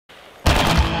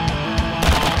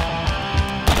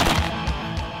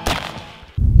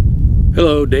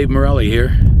Hello, Dave Morelli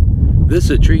here. This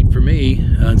is a treat for me.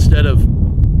 Instead of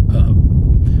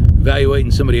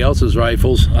evaluating somebody else's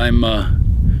rifles,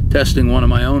 I'm testing one of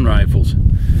my own rifles.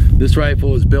 This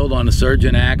rifle is built on a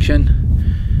Surgeon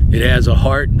Action. It has a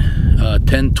Hart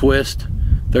 10 twist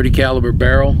 30 caliber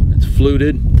barrel. It's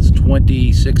fluted. It's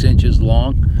 26 inches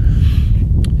long.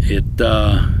 It's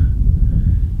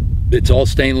all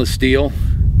stainless steel.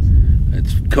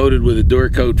 It's coated with a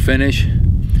Duracoat finish.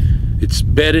 It's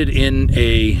bedded in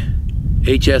a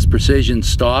HS Precision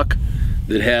stock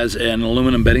that has an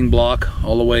aluminum bedding block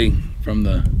all the way from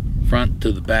the front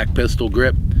to the back pistol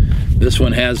grip. This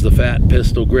one has the fat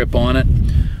pistol grip on it.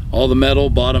 All the metal,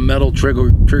 bottom metal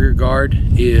trigger guard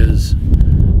is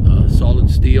solid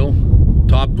steel,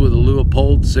 topped with a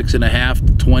Leupold 6.5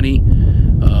 to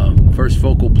 20 first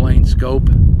focal plane scope.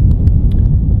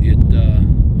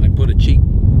 I put a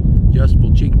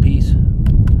adjustable cheek piece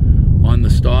on the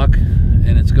stock,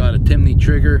 and it's got a Timney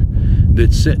trigger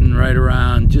that's sitting right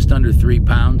around just under 3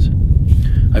 pounds.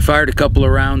 I fired a couple of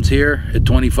rounds here at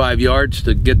 25 yards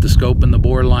to get the scope and the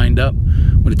bore lined up.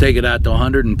 I'm going to take it out to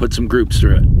 100 and put some groups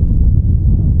through it.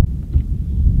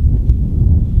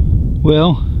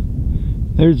 Well,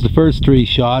 there's the first 3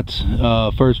 shots.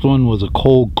 First one was a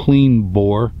cold clean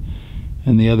bore,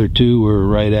 and the other 2 were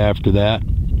right after that.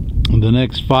 The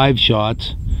next 5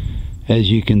 shots,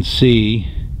 as you can see,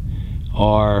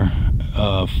 are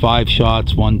 5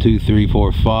 shots. 1, 2, 3,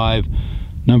 4, 5.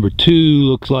 Number 2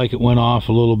 looks like it went off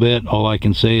a little bit. All I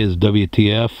can say is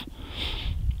WTF.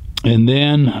 And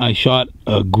then I shot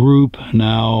a group.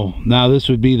 Now this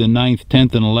would be the 9th,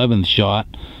 10th, and 11th shot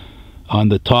on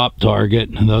the top target.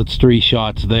 Those 3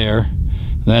 shots there.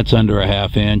 That's under a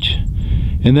 ½ inch.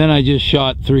 And then I just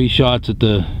shot 3 shots at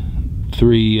the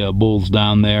 3 bulls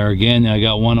down there. Again, I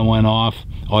got one that went off.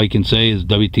 All you can say is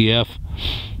WTF.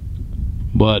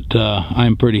 But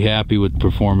I'm pretty happy with the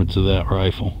performance of that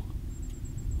rifle.